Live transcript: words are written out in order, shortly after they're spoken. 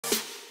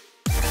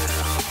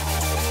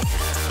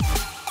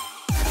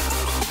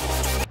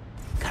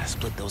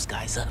those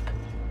guys up.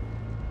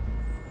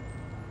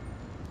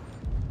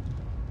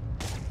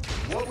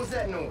 What was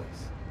that noise?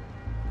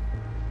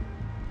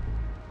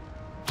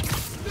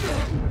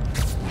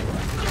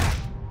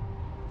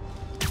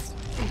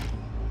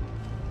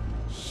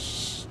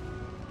 Shh.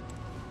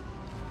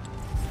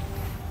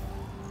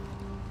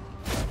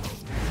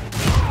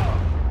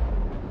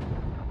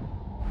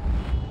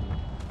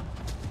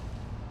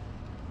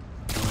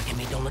 Don't look at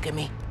me, don't look at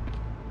me.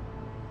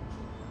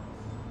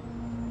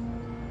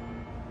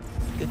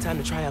 Good time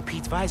to try out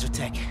Pete's visor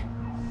tech.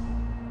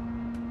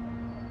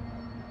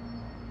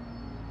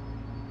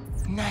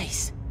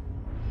 Nice.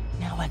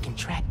 Now I can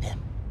track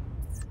them.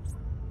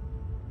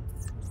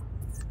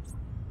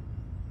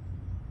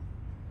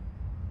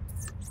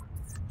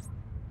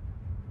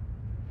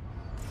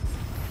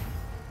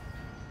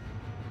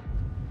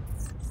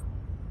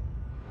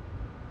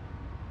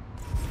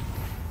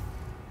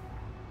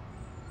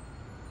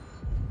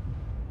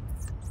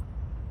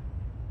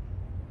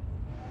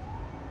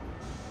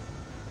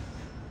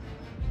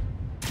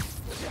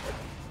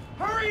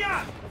 Hurry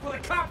up before the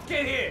cops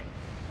get here!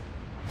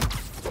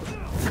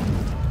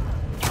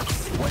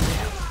 One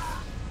down.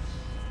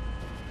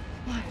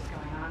 What is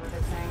going on with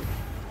this thing?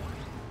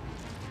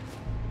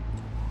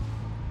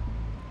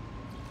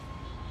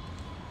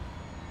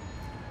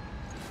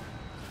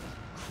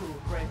 Crew of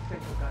Grand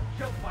Central got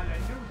jumped by that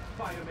new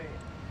Spider-Man.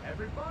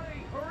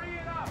 Everybody, hurry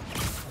it up!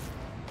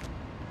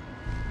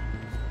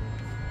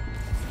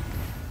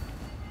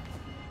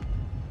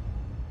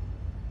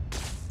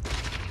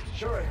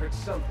 Sure, I heard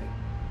something.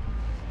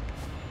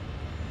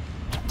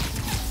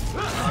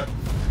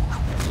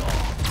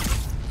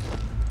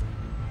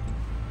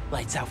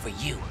 Lights out for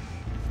you.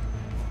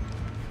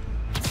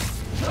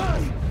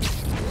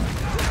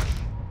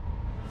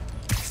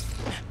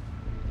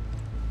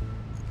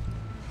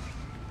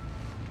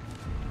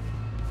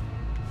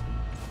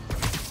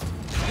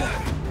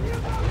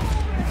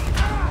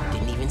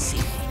 Didn't even see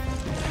me.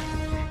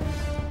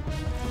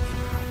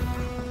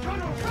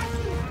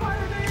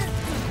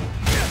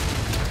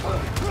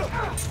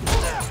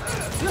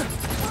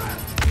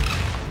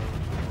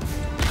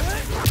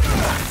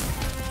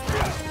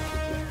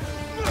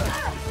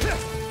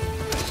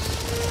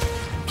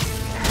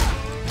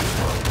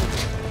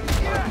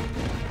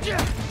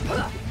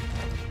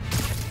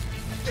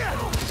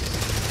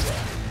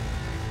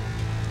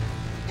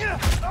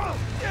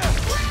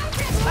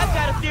 I've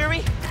got a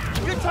theory.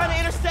 You're trying to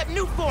intercept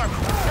new form.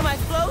 Am I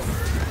close?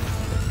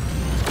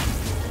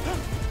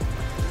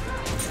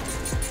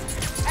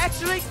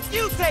 Actually,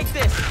 you take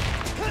this.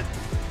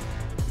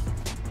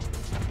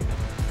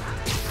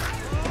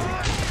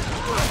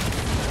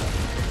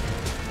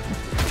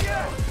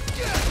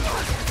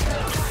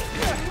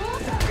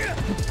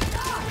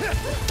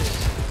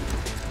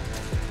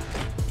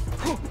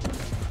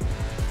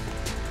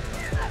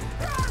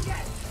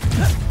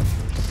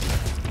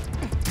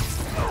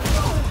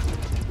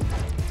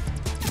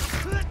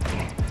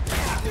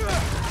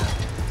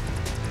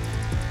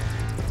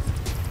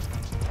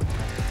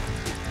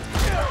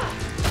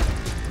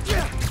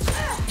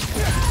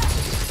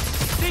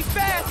 Be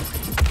fast!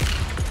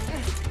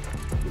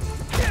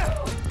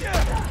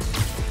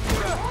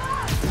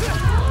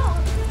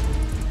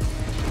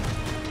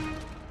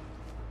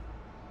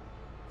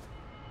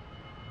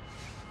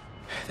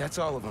 That's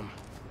all of them.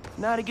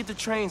 Now to get the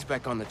trains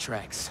back on the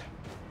tracks.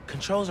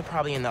 Controls are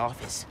probably in the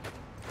office.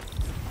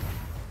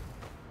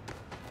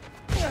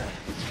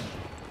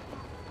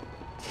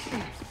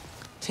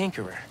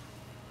 Tinkerer.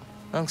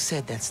 Unc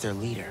said that's their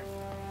leader.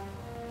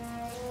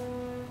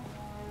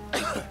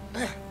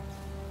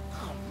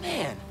 Oh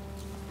man,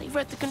 they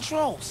read the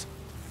controls.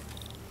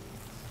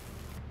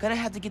 Gonna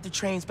have to get the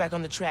trains back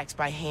on the tracks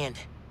by hand.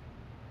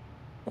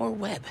 Or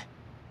web.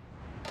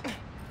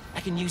 I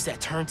can use that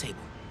turntable.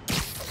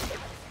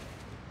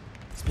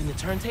 Spin the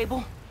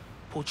turntable,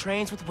 pull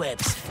trains with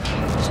webs.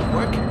 Should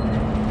work.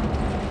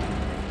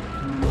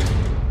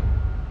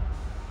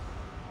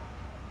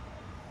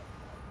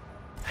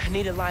 I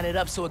need to line it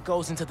up so it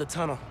goes into the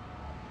tunnel.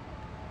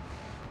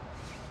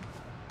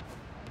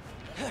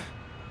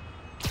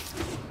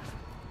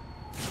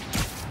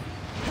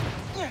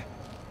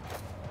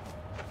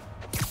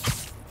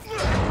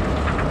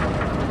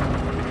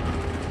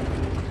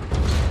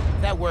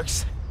 That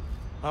works.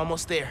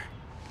 Almost there.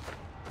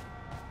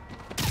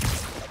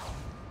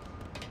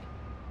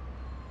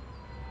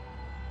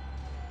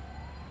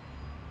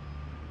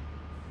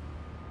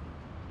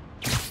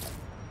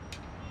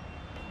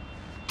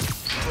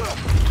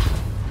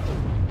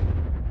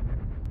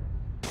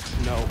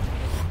 No.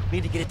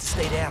 Need to get it to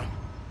stay down.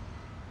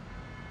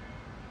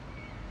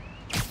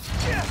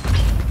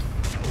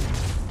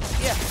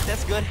 Yeah,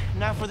 that's good.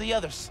 Now for the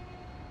others.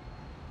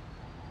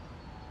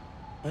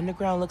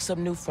 Underground looks up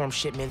Newform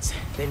shipments,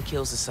 then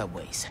kills the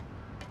subways.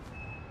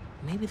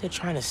 Maybe they're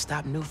trying to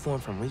stop Newform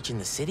from reaching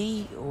the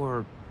city,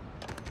 or...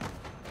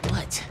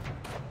 what?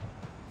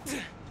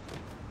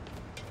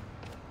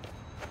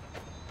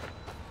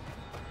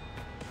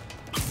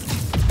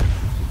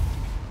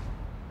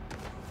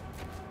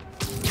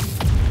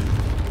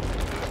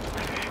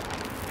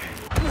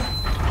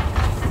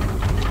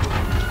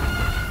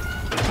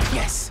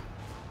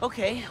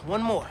 Okay,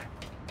 one more.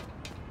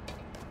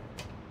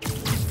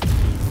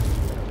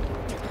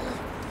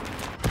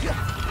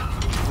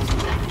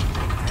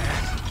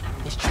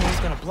 This train's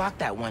gonna block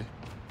that one.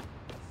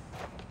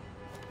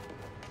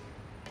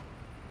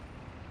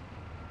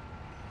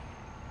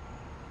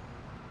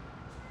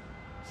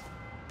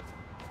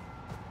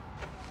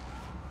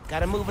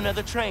 Gotta move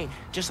another train,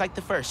 just like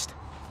the first.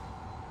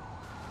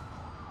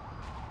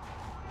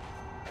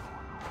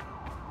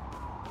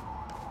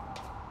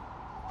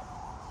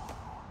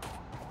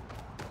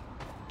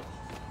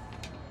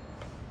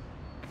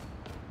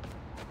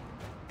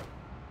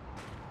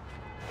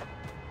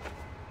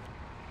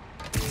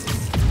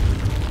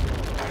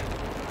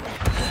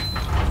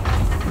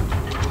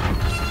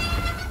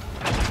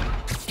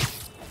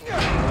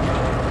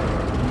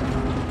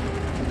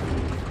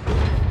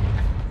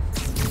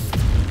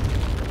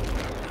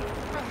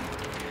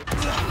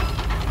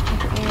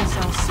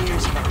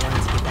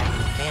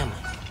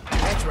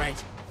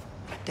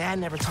 Dad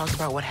never talked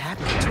about what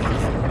happened between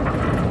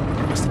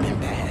them. It must have been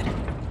bad.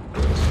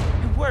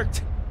 It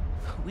worked.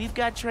 We've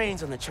got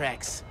trains on the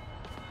tracks.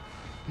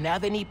 Now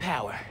they need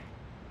power.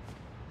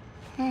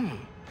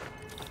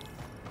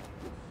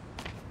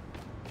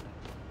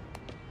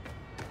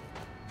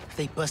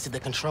 They busted the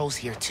controls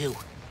here too,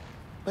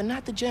 but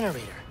not the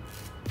generator.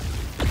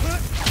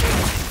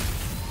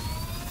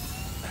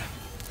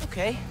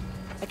 Okay,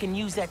 I can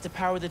use that to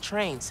power the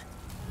trains.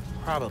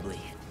 Probably.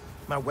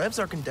 My webs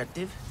are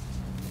conductive.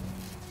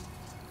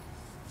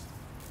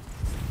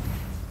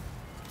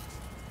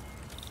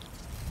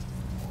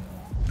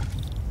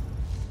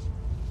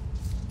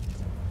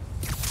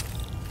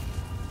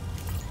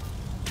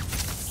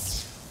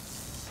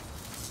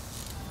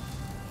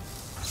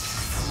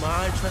 Come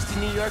on, trusty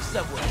New York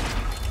subway.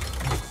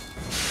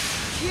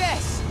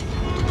 Yes!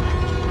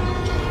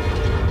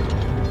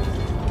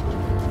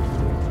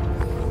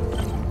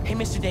 Hey,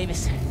 Mr.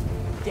 Davis.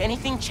 Did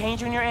anything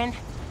change on your end?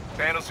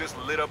 Panels just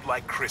lit up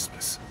like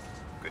Christmas.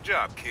 Good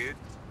job, kid.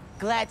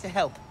 Glad to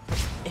help.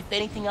 If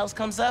anything else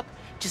comes up,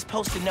 just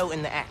post a note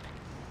in the app.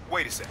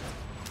 Wait a second.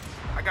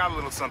 I got a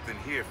little something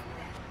here for you.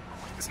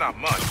 It's not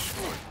much.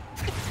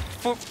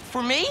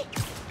 For me?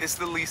 It's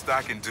the least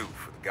I can do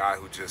for the guy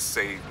who just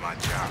saved my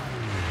job.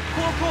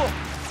 Cool.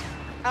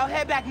 I'll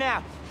head back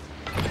now.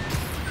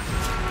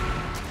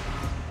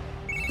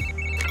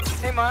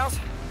 Hey, Miles.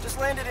 Just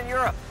landed in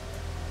Europe.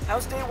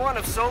 How's day one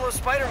of solo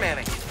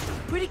Spider-Manning?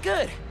 Pretty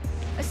good.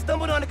 I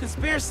stumbled on a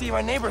conspiracy in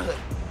my neighborhood.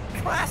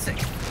 Classic.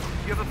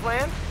 You have a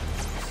plan?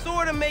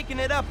 Sort of making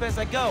it up as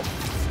I go.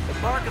 The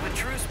mark of a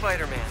true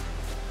Spider-Man.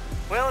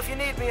 Well, if you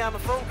need me, I'm a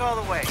phone call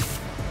away.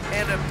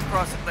 And a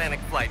cross-Atlantic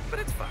flight, but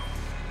it's fine.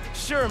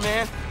 Sure,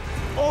 man.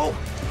 Oh,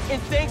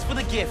 and thanks for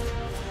the gift.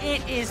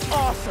 It is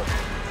awesome.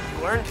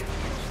 You earned it.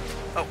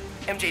 Oh,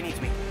 MJ needs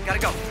me. Gotta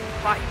go.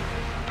 Bye.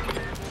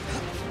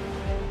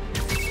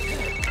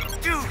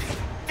 Dude,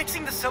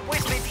 fixing the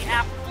subways made the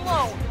app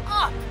blow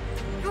up.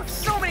 You have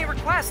so many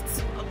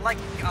requests.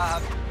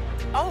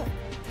 Oh,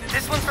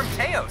 this one's from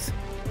Teos.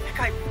 That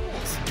guy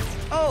rules.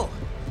 Oh,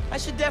 I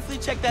should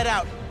definitely check that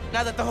out,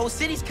 now that the whole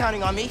city's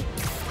counting on me.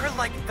 We're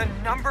like the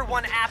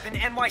 #1 app in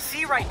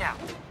NYC right now.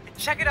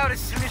 Check it out as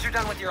soon as you're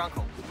done with your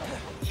uncle.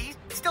 He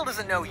still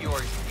doesn't know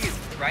you're you,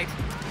 right?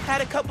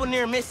 Had a couple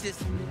near misses,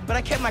 but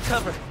I kept my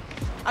cover.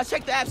 I'll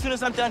check the app as soon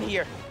as I'm done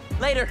here.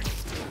 Later.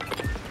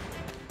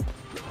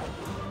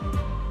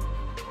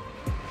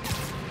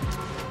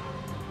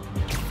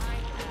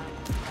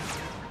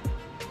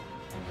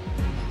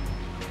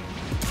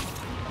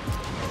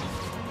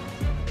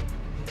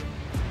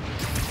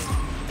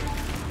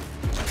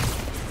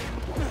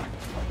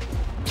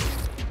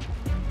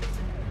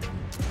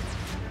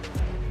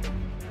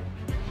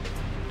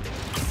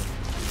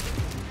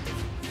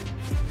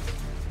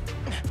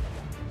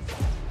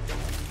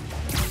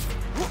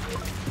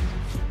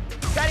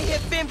 Gotta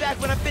hit Finn back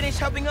when I finish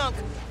helping Unc.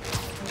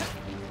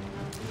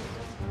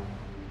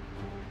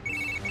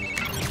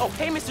 Oh,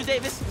 hey, Mr.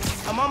 Davis.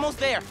 I'm almost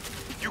there.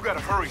 You gotta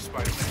hurry,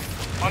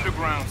 Spider-Man.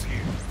 Underground's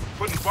here.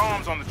 Putting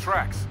bombs on the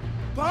tracks.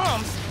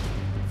 Bombs?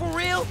 For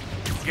real?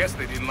 Guess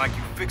they didn't like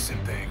you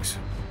fixing things.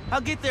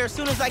 I'll get there as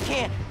soon as I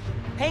can.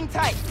 Hang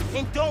tight,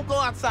 and don't go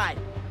outside.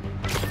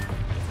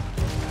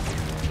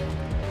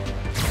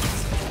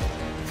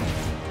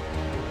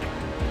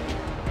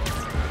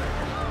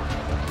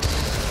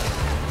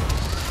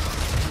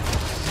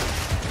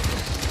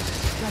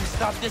 Gotta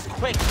stop this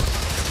quick.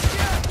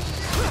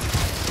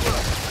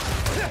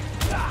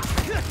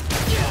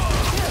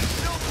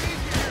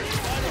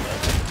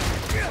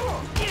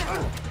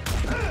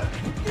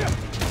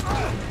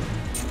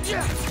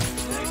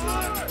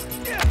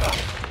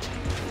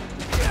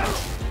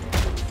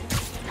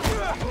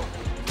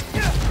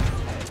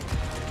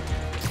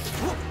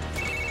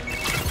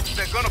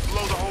 They're gonna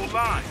blow the whole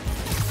line.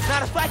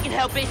 Not if I can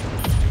help it.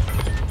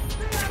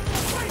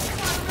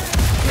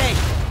 Okay,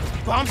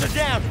 bombs are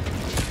down.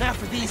 Now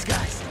for these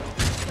guys.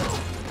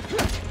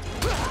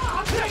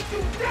 I'll take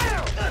you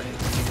down!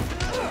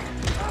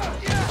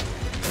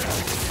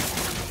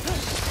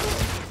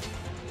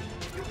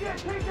 You can't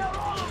take out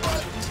all of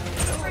us!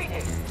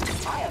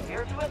 Greetings. I am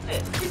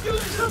this.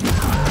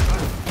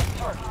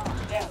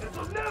 This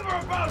was never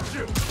about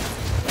you!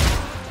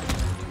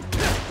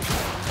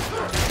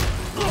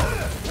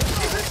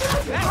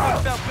 That one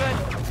felt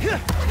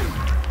good.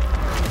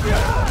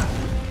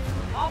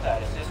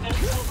 Combat assistant.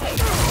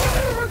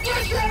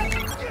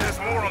 There's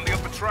more on the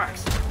upper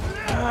tracks.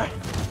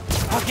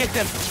 I'll get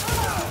them.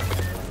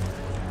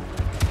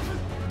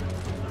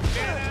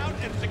 Get out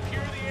and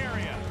secure the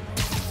area.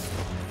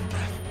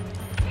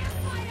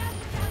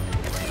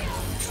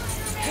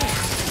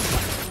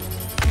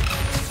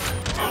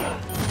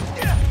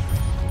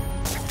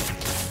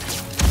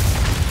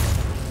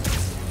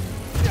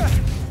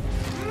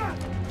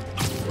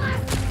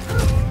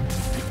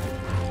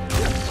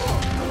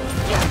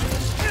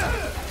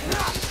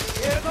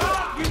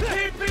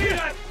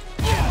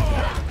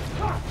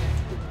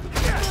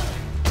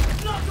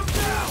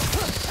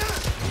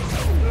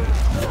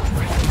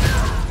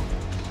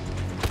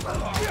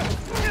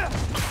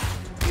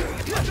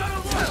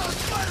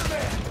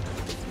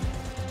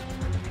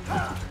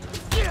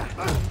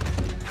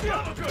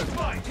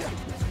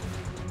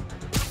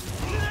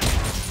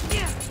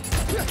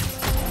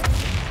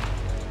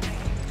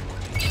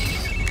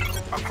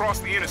 Across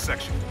the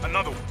intersection,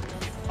 another one.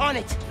 On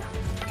it.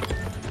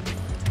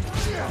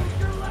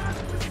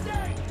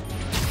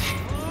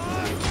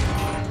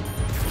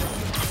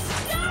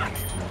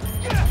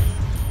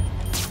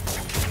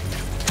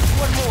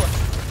 One more.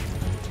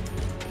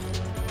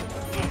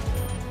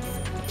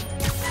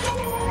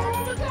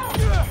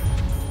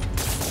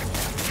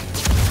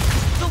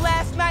 So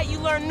last night you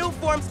learned new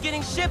forms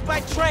getting shipped by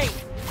train.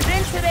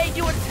 Then today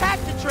you attack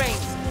the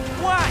trains.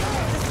 Why?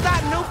 To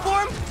stop new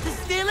form? To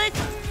steal it?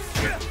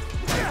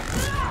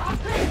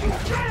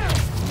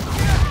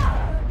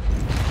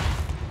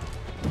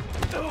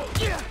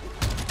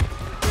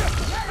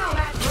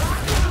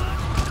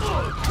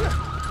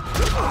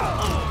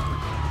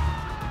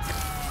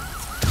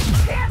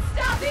 Can't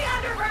stop the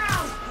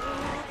underground!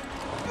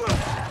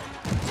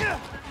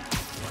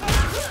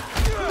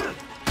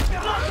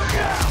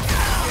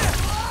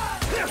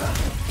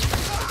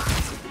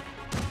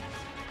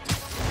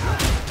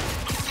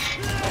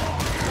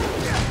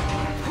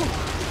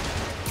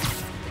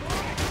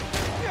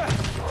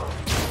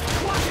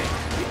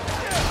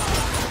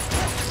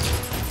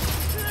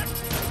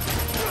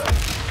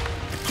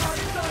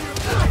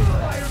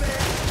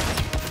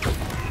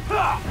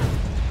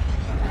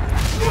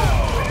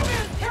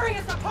 Spider-Man's tearing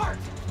us apart!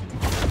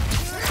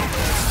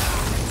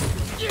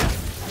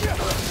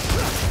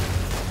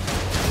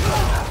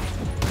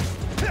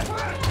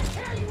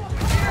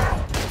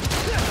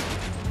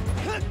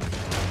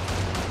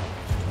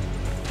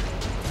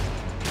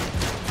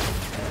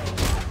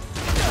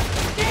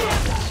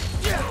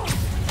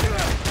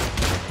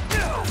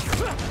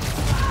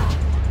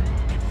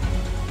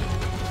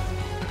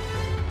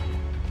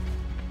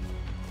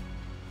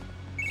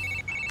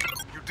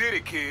 You did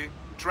it, kid.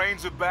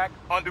 Trains are back,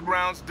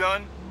 underground's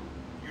done.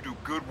 You do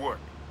good work.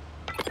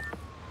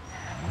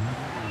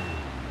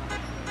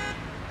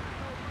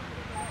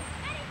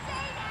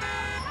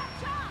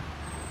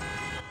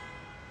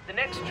 The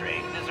next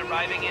train is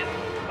arriving in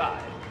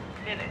 5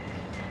 minutes.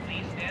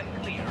 Please stand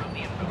clear of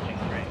the approaching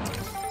train.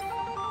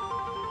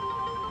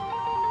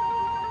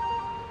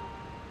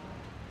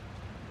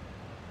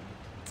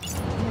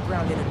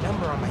 Underground did a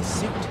number on my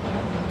suit.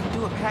 Could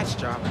do a patch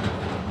job.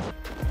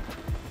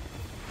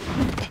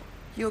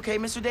 You okay,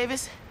 Mr.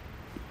 Davis?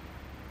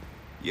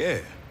 Yeah,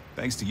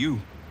 thanks to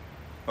you.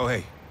 Oh,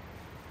 hey,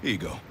 here you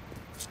go.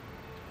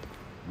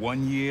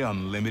 1 year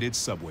unlimited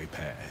subway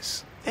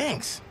pass.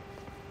 Thanks.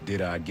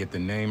 Did I get the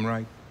name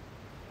right?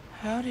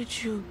 How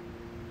did you...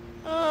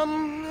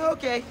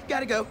 okay,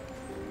 gotta go.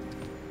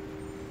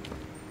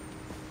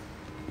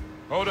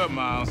 Hold up,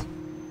 Miles.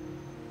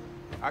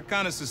 I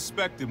kinda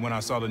suspected when I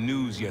saw the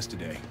news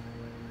yesterday.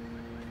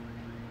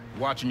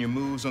 Watching your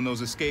moves on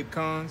those escape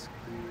cons,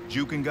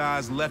 juking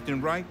guys left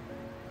and right,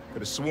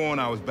 could have sworn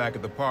I was back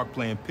at the park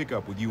playing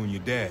pickup with you and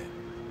your dad.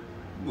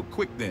 You were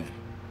quick then.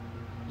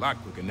 A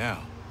lot quicker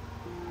now.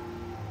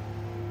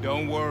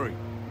 Don't worry,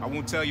 I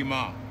won't tell your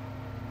mom.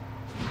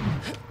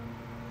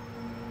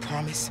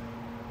 Promise?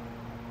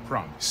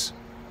 Promise.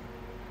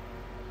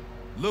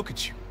 Look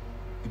at you.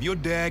 If your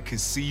dad could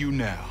see you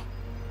now,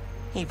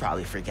 He'd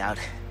probably freak out.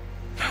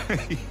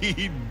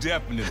 he'd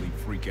definitely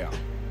freak out.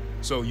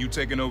 So you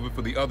taking over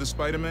for the other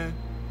Spider-Man?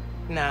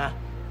 Nah.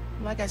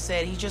 Like I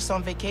said, he's just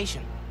on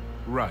vacation.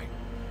 Right.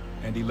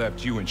 And he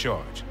left you in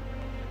charge.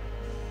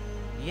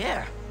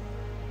 Yeah.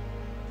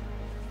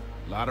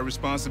 Lot of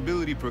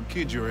responsibility for a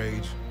kid your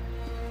age.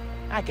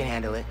 I can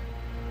handle it.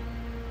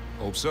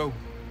 Hope so.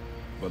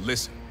 But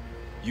listen,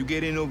 you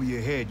get in over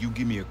your head, you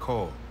give me a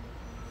call.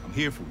 I'm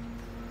here for you.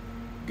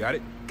 Got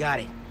it?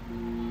 Got it.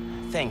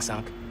 Thanks,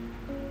 Unc.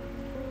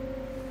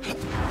 The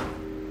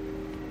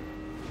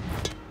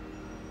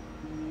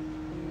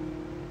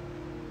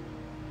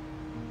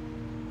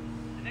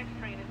next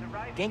train is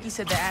arriving. Genki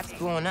said the app's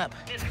blowing up.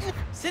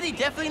 City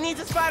definitely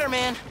needs a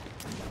Spider-Man.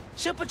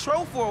 Should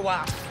patrol for a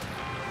while.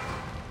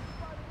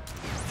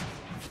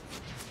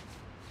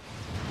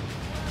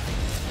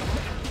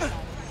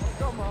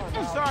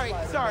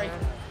 Sorry.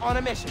 On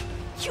a mission.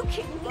 You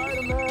kidding me?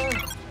 Spider-Man!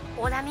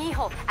 Hola,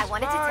 mijo. I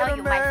wanted to tell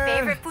you my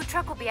favorite food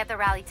truck will be at the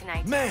rally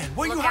tonight. Man,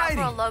 where you Look out hiding?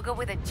 for a logo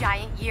with a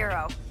giant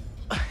gyro.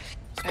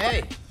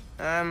 Hey,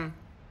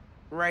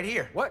 right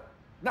here. What?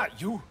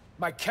 Not you.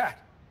 My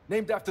cat.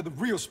 Named after the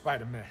real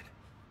Spider-Man.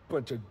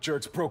 Bunch of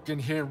jerks broke in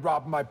here and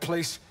robbed my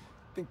place.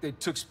 Think they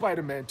took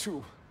Spider-Man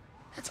too.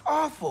 That's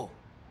awful.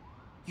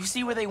 You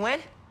see where they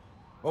went?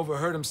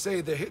 Overheard them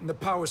say they're hitting the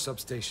power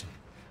substation.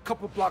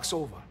 Couple blocks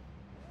over.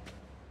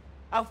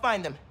 I'll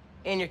find them.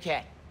 And your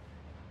cat.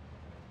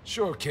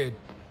 Sure, kid.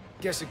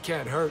 Guess it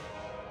can't hurt.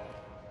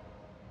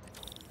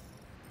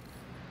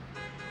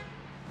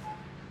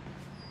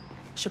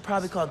 Should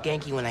probably call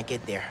Genki when I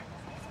get there.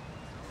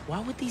 Why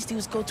would these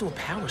dudes go to a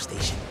power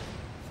station?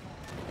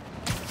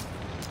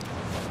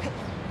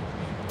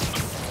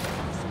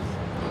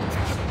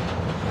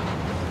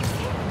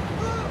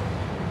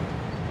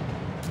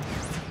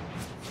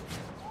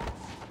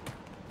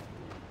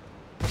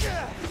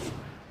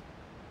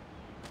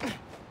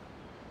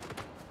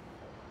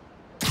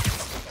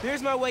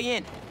 Here's my way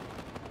in.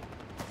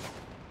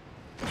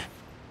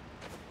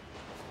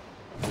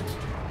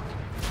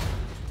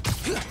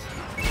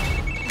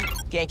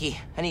 Genki,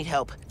 I need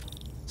help.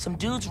 Some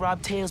dudes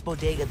robbed Teo's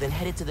bodega, then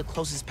headed to the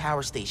closest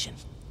power station.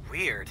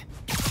 Weird.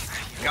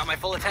 You got my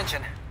full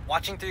attention.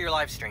 Watching through your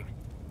live stream.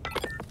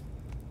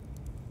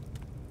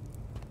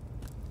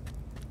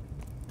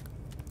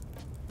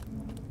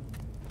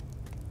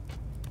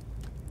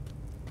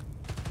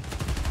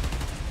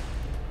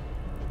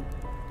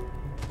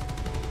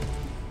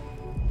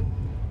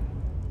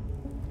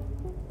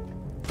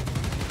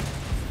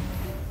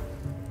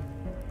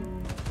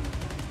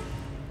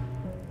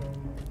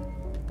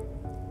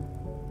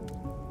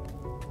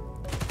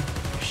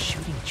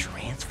 Shooting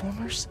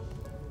Transformers?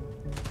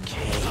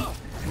 Okay. Do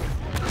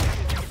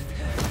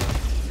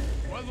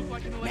I look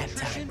like an Nap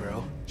electrician? time,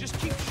 bro. Just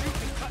keep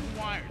shooting and cutting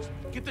wires.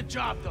 Get the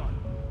job done.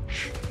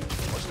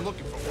 Wasn't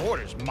looking for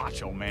orders,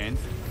 macho man.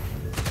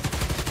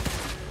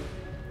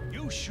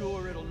 You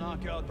sure it'll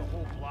knock out the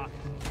whole block?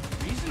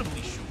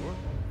 Reasonably sure.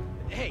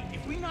 Hey,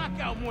 if we knock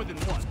out more than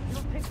one,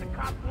 it'll take the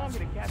cops longer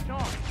to catch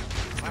on.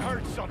 I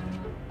heard something.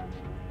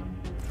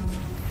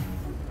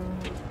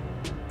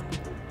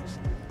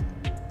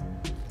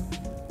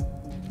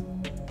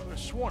 I could have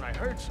sworn I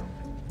heard something.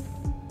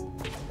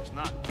 It's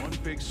not one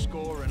big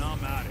score and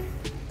I'm out of here.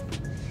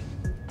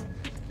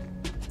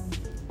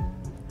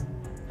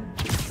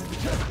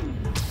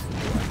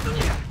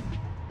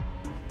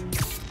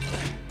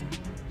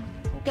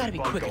 Gotta be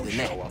quicker than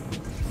that.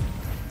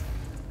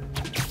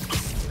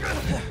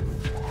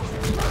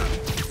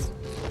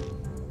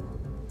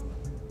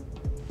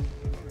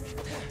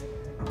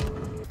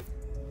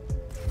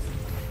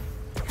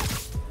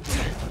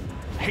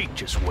 Hate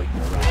just waiting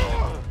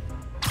around.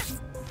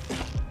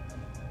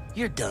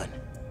 You're done.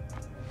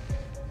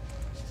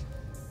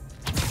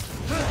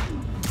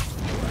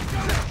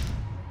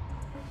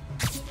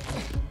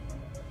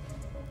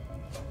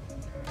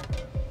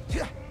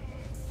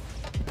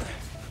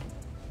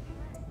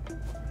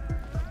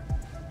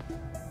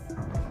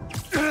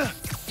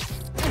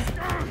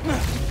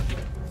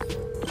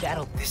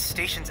 That'll... This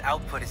station's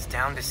output is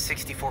down to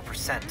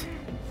 64%.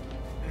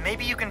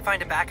 Maybe you can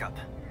find a backup.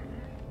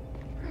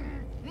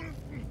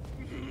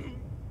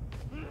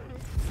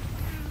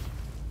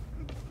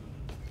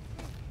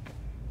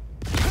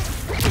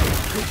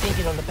 Good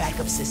thinking on the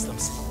backup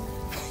systems.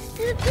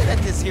 You're good at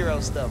this hero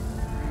stuff.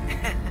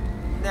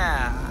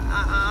 Nah,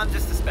 I'm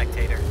just a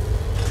spectator.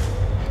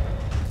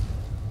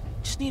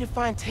 Just need to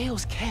find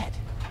Teo's cat.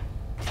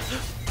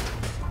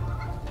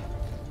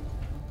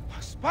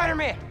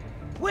 Spider-Man!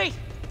 Wait!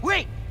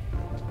 Wait!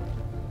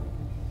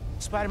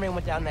 Spider-Man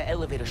went down that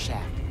elevator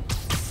shaft.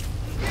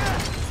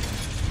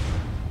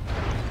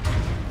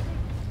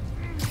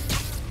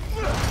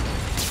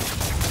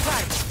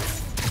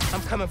 Right.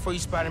 I'm coming for you,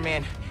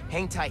 Spider-Man.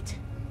 Hang tight.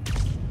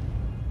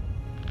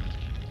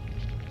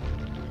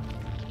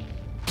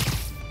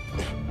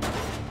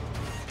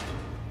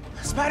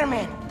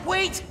 Spider-Man,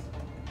 wait!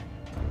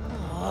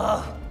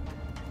 Ugh.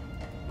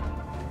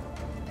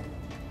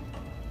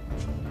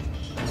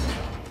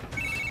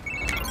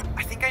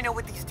 I think I know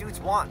what these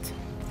dudes want.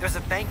 There's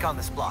a bank on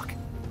this block.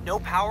 No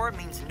power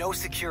means no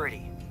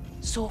security.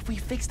 So if we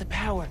fix the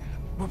power,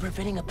 we're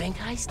preventing a bank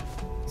heist?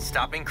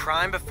 Stopping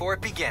crime before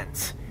it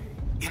begins.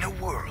 In a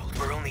world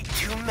where only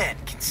two men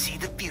can see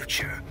the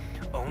future,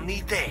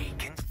 only they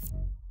can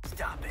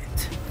stop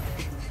it.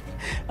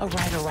 All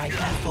right,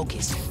 gotta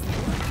focus.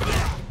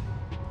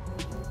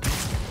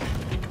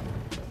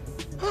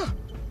 Huh,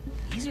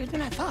 easier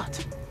than I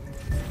thought.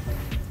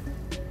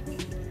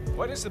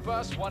 Why does the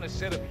boss want to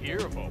set up here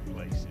of all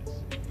places?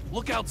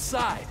 Look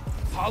outside.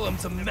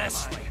 Harlem's a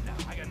mess right now.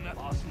 I got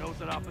nothing. Boss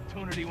knows an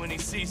opportunity when he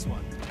sees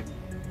one.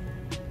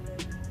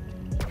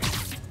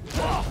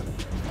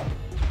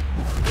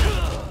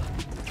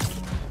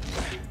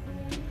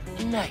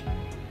 Night.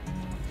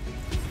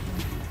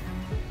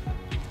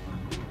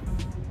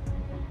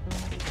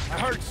 I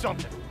heard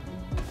something.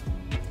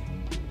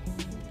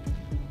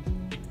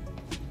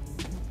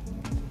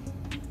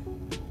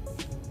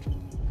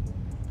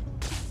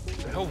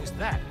 hell was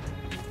that?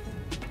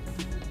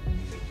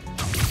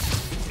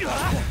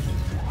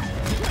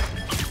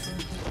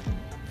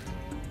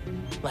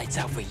 Lights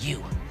out for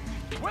you.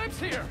 Web's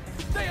here!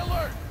 Stay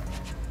alert!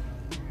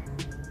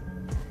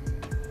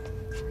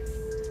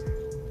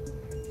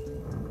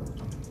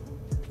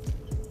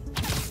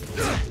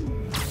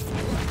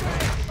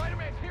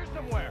 Spider-Man's here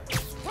somewhere!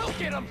 We'll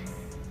get him!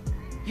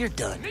 You're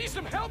done. Need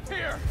some help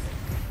here!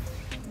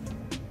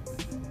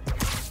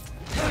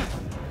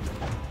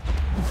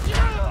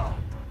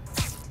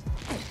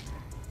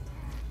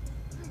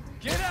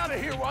 Get out of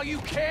here while you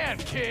can,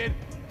 kid!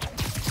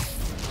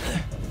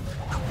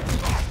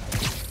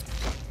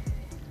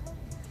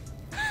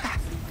 I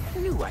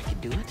knew I could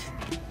do it.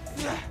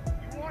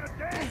 You wanna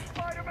dance,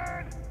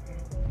 Spider-Man?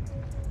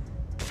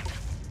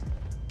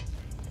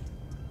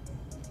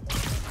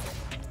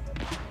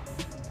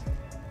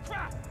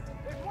 Crap!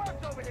 It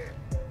works over here!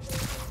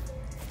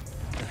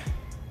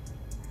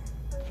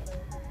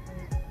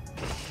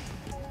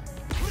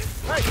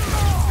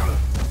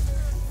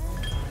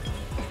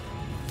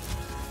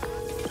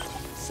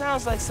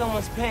 Sounds like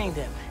someone's paying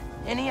them.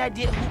 Any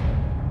idea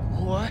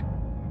who? What?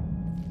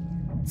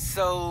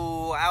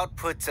 So,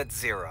 output's at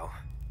 0.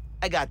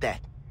 I got that.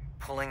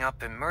 Pulling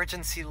up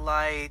emergency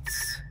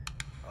lights.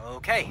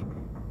 Okay.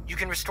 You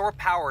can restore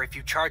power if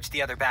you charge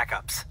the other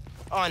backups.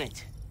 On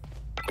it.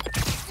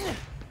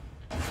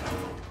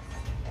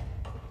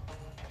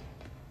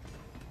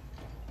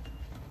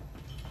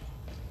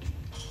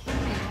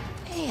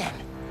 Man,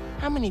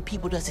 how many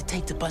people does it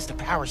take to bust a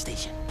power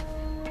station?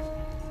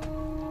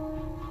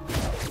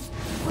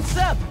 What's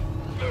up?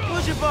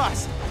 Who's your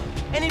boss?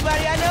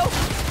 Anybody I know?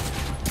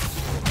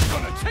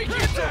 Gonna take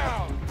you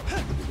down!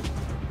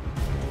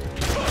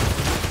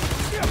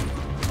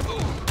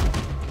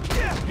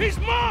 He's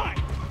mine!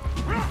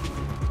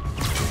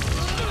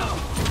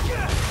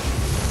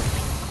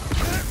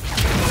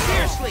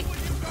 Seriously,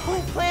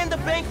 who planned the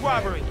bank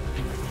robbery?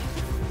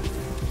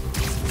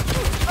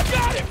 I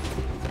got him!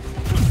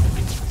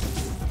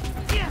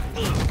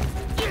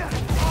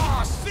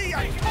 Oh, see,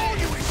 I told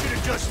you we should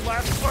have just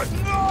left, but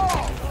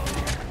no!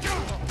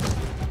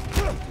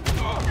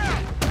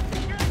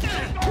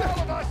 All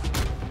of us!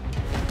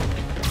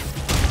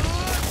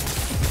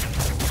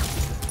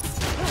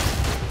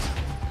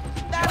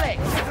 Dale,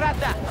 se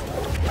trata.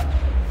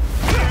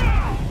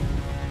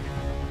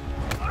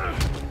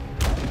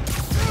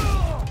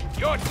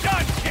 You're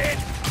done, kid!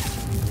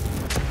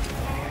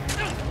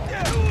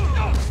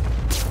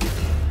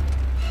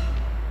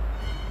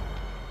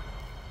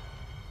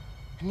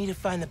 I need to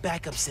find the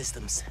backup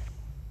systems.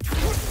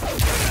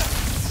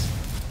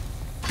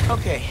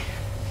 Okay,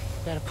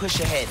 gotta push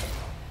ahead.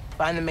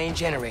 Find the main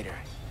generator,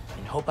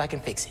 and hope I can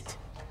fix it.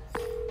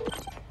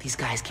 These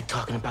guys keep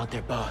talking about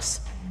their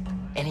boss.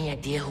 Any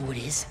idea who it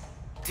is?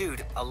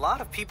 Dude, a lot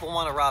of people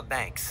want to rob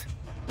banks.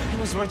 It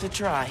was worth a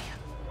try.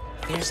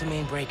 There's the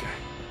main breaker.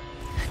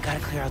 Gotta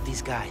clear out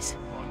these guys.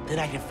 Then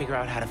I can figure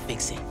out how to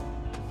fix it.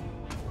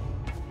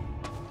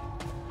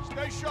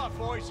 Stay sharp,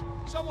 boys.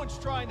 Someone's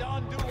trying to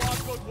undo our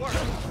good work.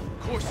 Of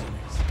course it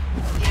is.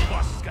 The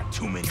boss has got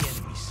too many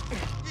enemies.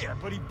 Yeah,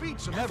 but he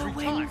beats them They're every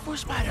waiting time. for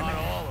Spider-Man. Not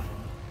all of them.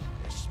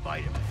 They're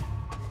Spider-Man.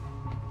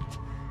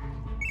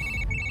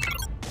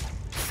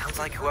 Sounds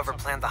like whoever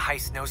planned the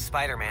heist knows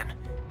Spider-Man.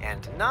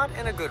 And not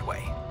in a good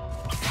way.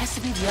 Has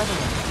to be the other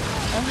one.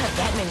 I don't have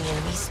that many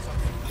enemies.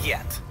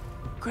 Yet.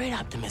 Great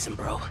optimism,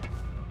 bro.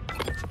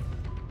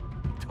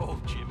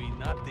 Told Jimmy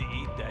not to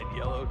eat that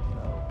yellow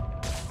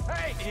snow.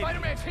 Hey,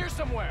 Spider-Man's here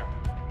somewhere.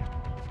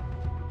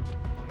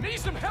 Need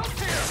some help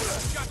here.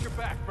 Got your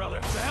back, brother.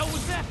 What the hell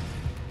was that?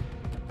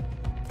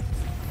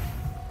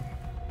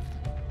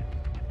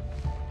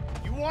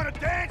 You want to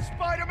dance,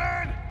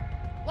 Spider-Man?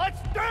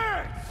 Let's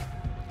dance!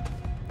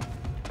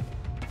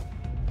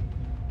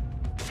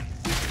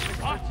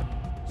 What?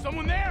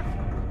 Someone there?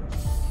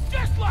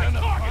 Just like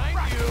target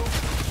practice!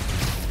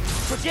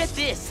 Forget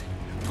this.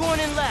 Going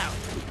in loud.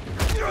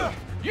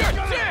 You're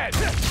dead!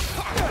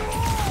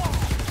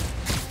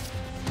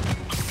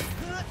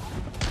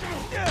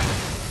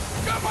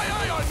 Got my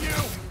eye on you!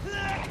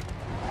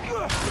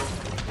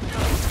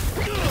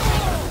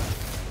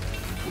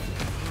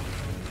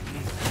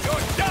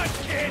 You're done,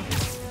 kid!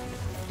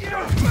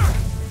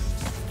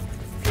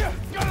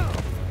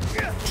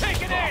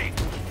 Take an aim!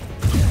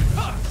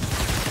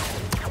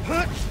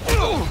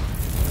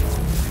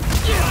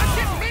 Not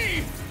get me!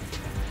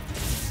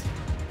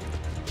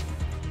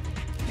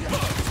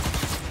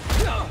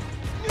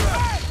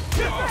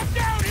 Get back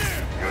down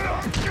here!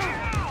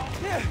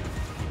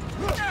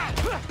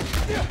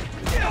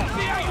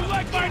 See how you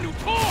like my new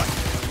toy!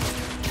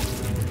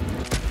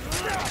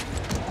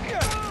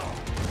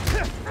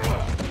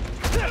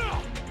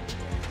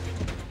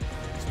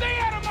 Stay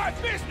out of my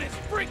business,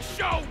 freak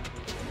show!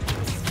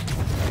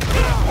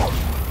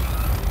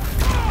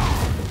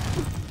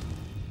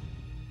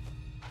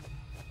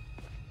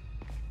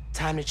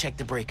 Time to check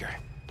the breaker.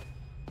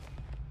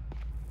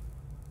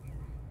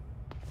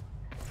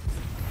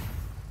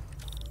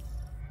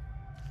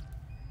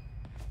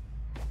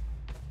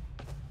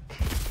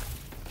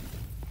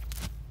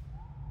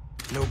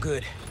 No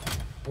good.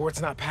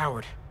 Board's not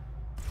powered.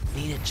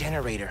 Need a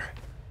generator.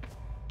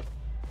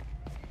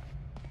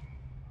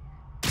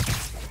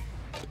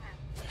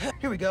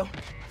 Here we go.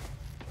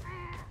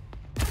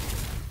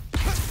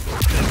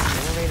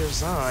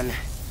 Generator's on.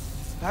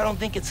 I don't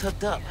think it's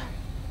hooked up.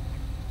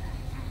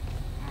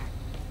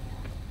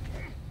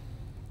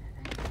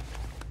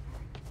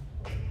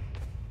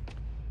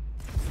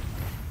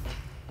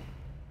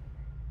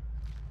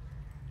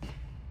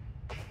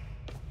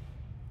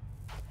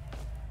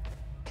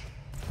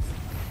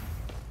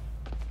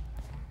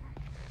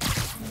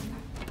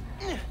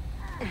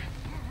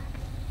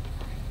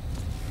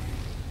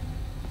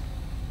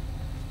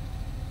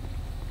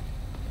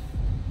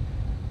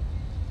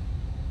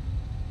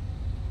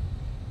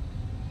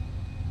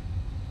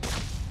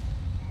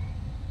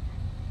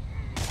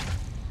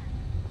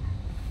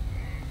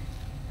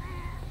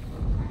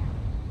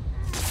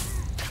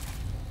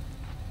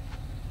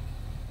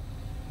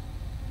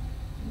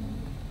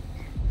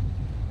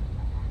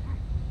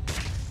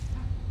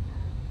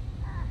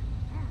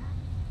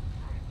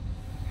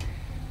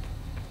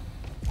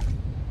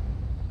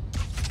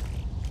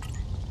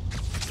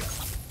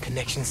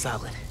 Connection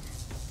solid.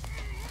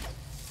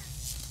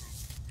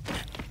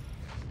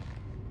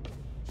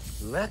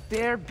 Let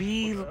there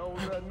be... What the hell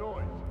was that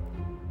noise?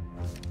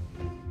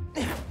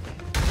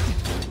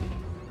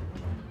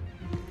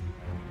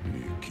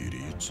 Yeah,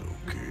 kitty, it's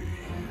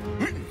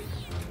okay.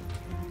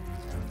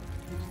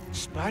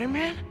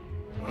 Spider-Man?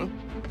 Huh?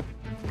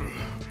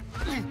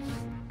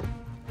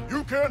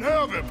 You can't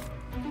have him!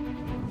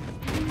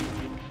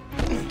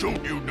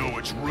 Don't you know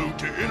it's rude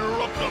to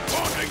interrupt the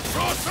bonding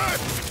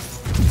process?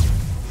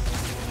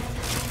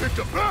 It's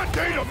a bad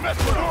day to mess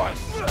with us!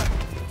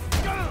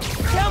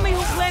 Tell me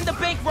who planned the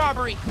bank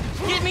robbery.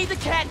 Give me the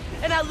cat,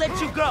 and I'll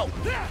let you go.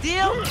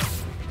 Deal?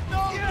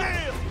 No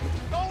deal!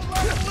 Don't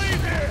let him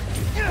leave here!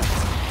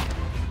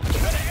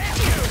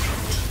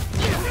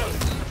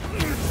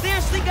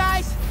 Seriously,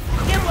 guys?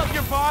 Give up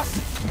your boss.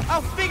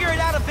 I'll figure it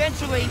out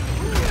eventually.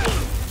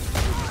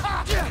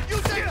 You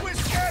think we're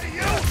scared of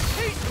you?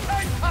 He's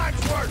 10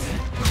 times worse!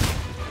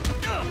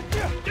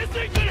 This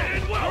ain't gonna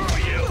end well for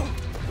you!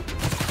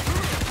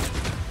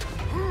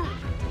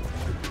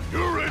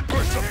 You're in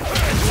for some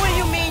pain! What do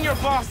you mean your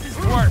boss is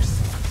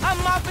worse? I'm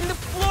mopping the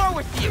floor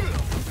with you.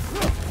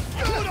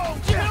 You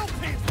don't kill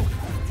people!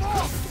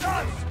 False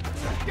does!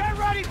 Get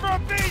ready for a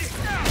beating!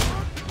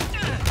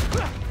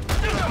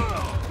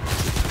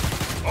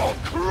 I'll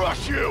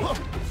crush you!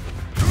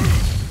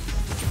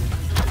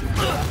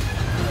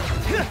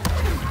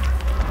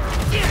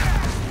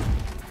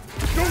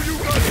 No, you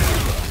got it!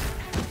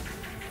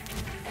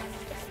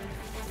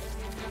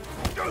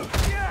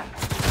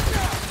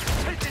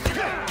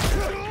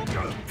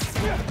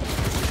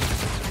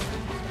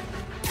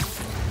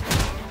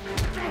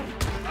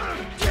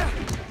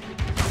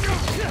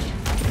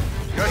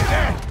 You're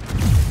dead!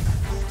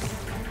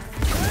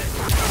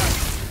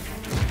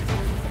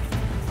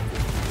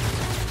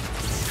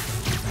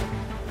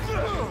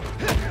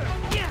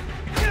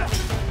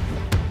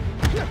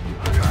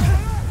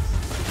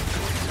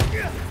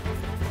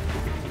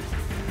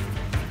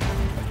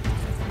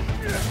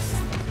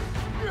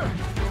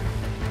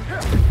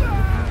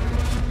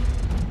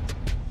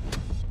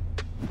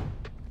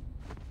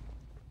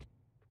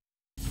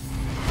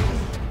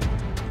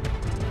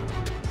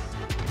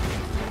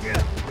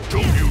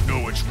 Don't you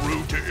know it's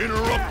rude to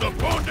interrupt the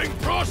bonding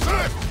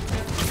process?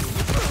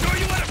 Sure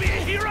you want to be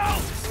a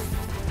hero?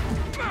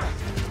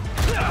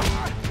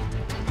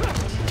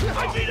 I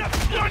beat up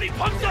bloody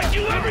punks like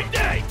you every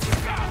day!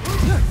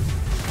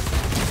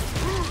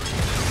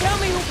 Tell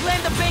me who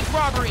planned the bank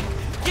robbery.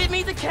 Give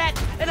me the cat,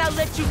 and I'll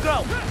let you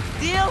go.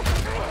 Deal?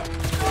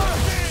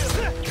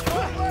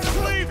 Don't let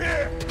him leave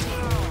here!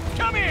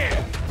 Come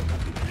here!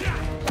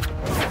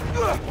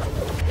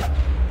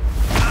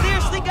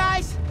 Seriously,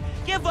 guys?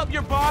 Give up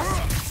your boss.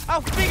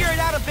 I'll figure it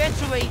out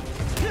eventually.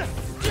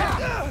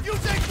 You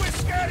think we're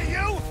scared of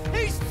you?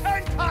 He's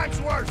 10 times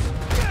worse!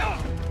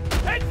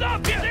 Heads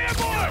up! He's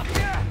airborne!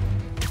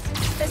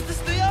 Is this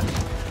the up?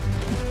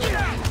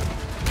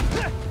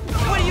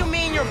 What do you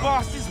mean your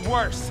boss is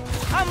worse?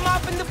 I'm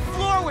mopping the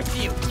floor with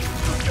you. You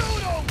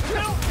don't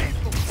kill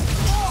people!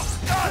 False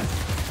does!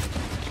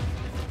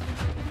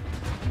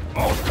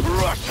 I'll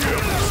crush you!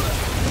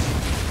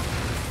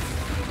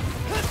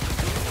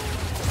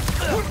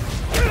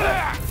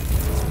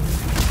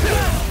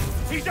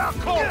 He's out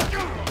cold!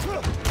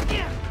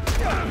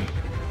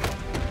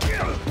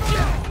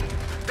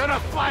 Gonna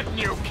flatten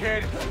you,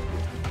 kid!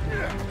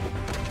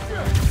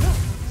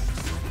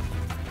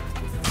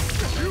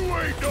 You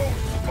ain't no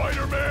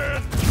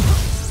Spider-Man!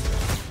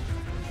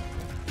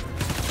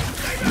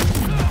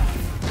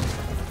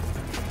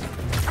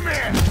 Come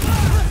here!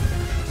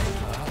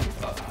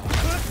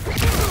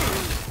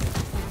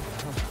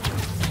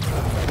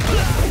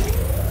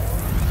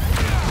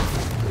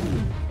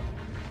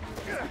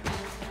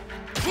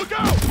 Look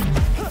out!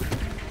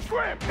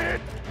 Scram, kid!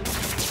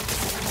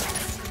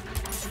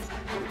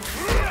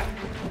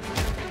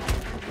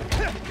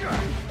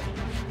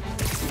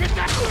 Get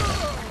that!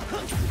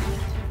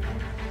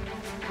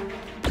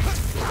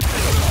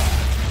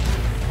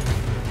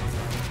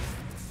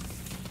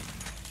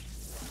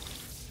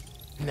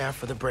 Now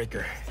for the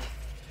breaker.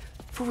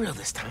 For real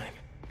this time.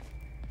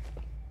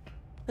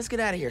 Let's get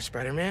out of here,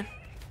 Spider-Man.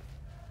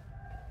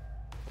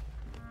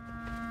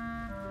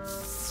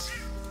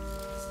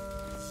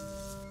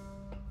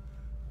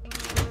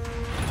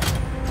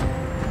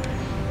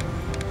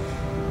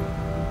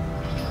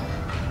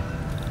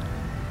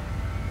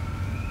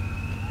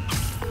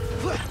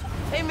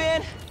 Hey,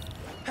 man.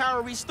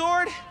 Power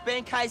restored,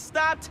 bank heist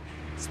stopped,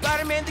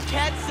 Spider-Man the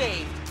cat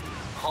saved.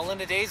 All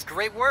in a day's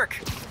great work.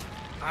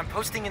 I'm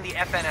posting in the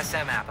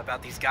FNSM app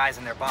about these guys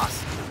and their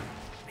boss.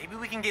 Maybe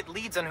we can get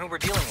leads on who we're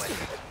dealing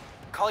with.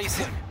 Call you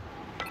soon.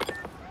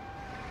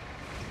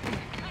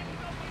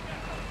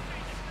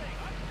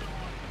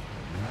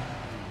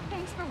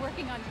 Thanks for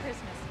working on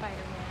Christmas,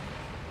 Spider-Man.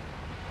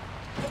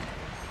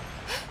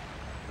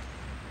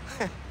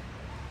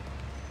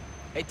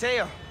 Hey,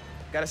 Teo.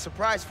 Got a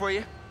surprise for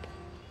you.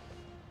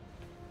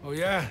 Oh,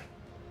 yeah?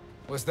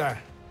 What's that?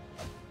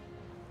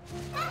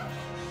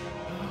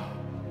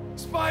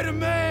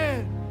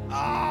 Spider-Man!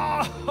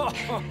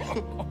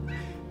 Oh!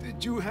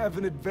 Did you have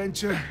an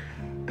adventure?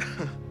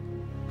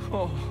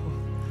 Oh,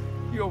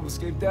 you almost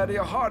gave Daddy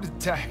a heart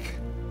attack.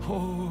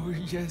 Oh,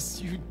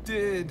 yes, you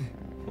did.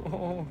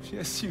 Oh,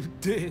 yes, you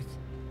did.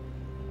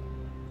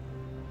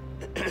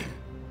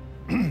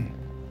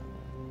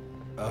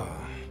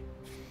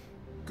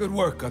 Good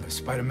work, other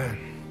Spider-Man.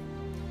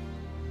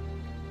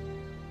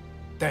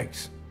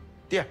 Thanks.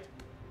 Yeah.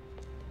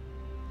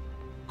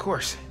 Of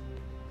course.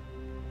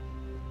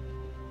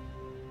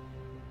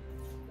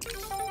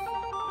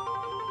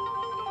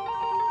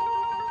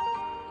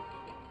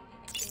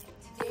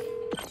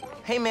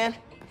 Hey, man.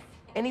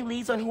 Any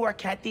leads on who our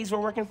cat thieves were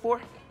working for?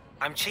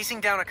 I'm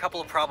chasing down a couple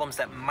of problems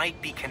that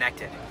might be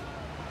connected.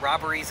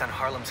 Robberies on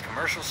Harlem's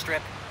commercial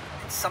strip,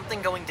 and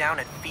something going down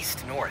at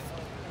Feast North.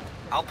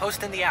 I'll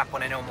post in the app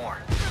when I know more.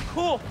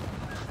 Cool.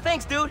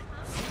 Thanks, dude.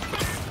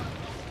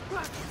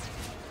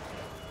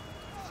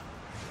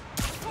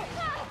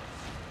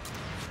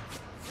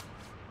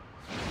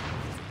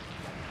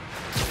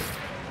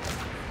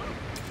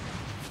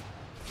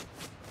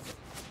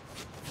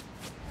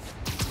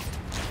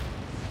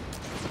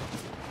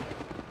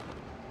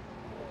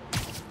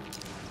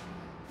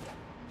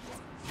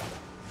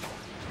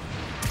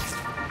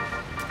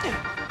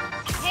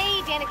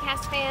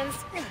 Cast fans,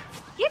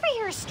 you ever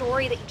hear a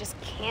story that you just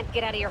can't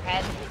get out of your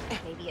head?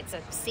 Maybe it's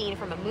a scene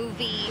from a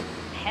movie,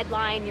 a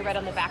headline you read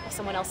on the back of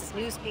someone else's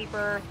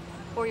newspaper,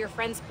 or your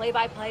friend's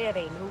play-by-play of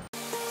a no